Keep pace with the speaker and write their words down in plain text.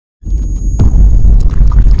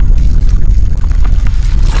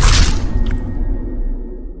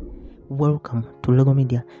Welcome to Logo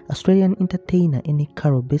Media. Australian entertainer Ernie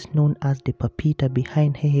Carroll, best known as the puppeteer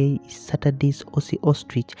behind Hey Hey is Saturday's Ossie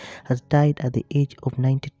Ostrich, has died at the age of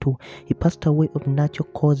 92. He passed away of natural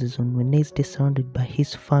causes on Wednesday, surrounded by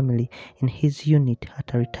his family in his unit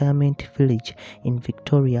at a retirement village in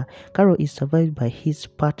Victoria. Carroll is survived by his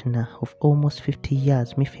partner of almost 50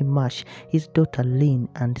 years, Miffy Marsh, his daughter Lynne,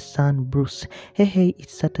 and son Bruce. Hey Hey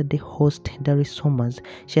is Saturday host Daryl Somers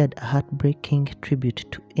shared a heartbreaking tribute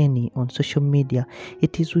to Ernie on social media.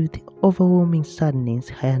 It is with overwhelming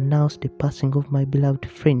sadness I announce the passing of my beloved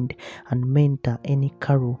friend and mentor Ernie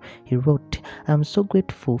Carroll. He wrote, "I am so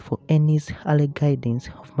grateful for Ernie's early guidance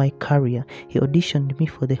of my career. He auditioned me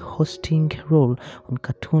for the hosting role on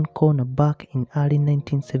Cartoon Corner back in early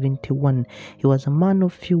 1971. He was a man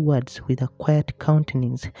of few words with a quiet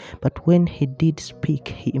countenance, but when he did speak,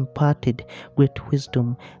 he imparted great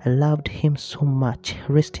wisdom. I loved him so much.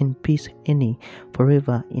 Rest in peace, Ernie,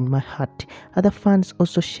 forever in my heart." Other fans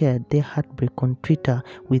also shared their heartbreak on Twitter,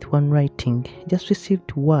 with one writing, "Just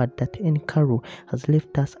received word that Ernie Carroll has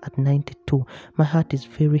left us at 92. My heart is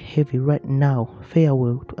very heavy right now.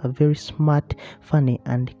 Farewell to a very smart, funny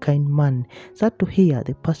and kind man." Sad to hear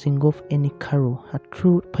the passing of Ernie Carroll, a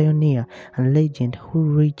true pioneer and legend who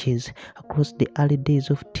reaches across the early days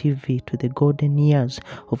of TV to the golden years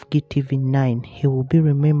of GTV9. He will be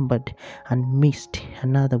remembered and missed,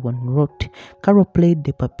 another one wrote. Carroll played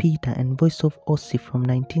the puppeteer and voice of Ossie from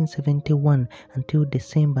 1971 until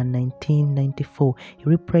December 1994. He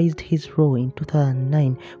reprised his role in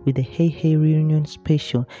 2009 with the Hey Hey reunion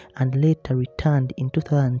special and later returned in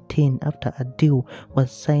 2010 after a deal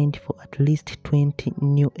was signed for at least 20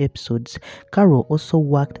 new episodes. Carroll also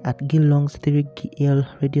worked at Geelong's 3GL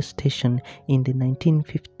radio station in the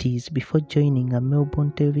 1950s before joining a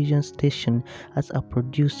Melbourne television station as a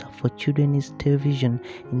producer for children's television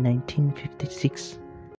in 1956.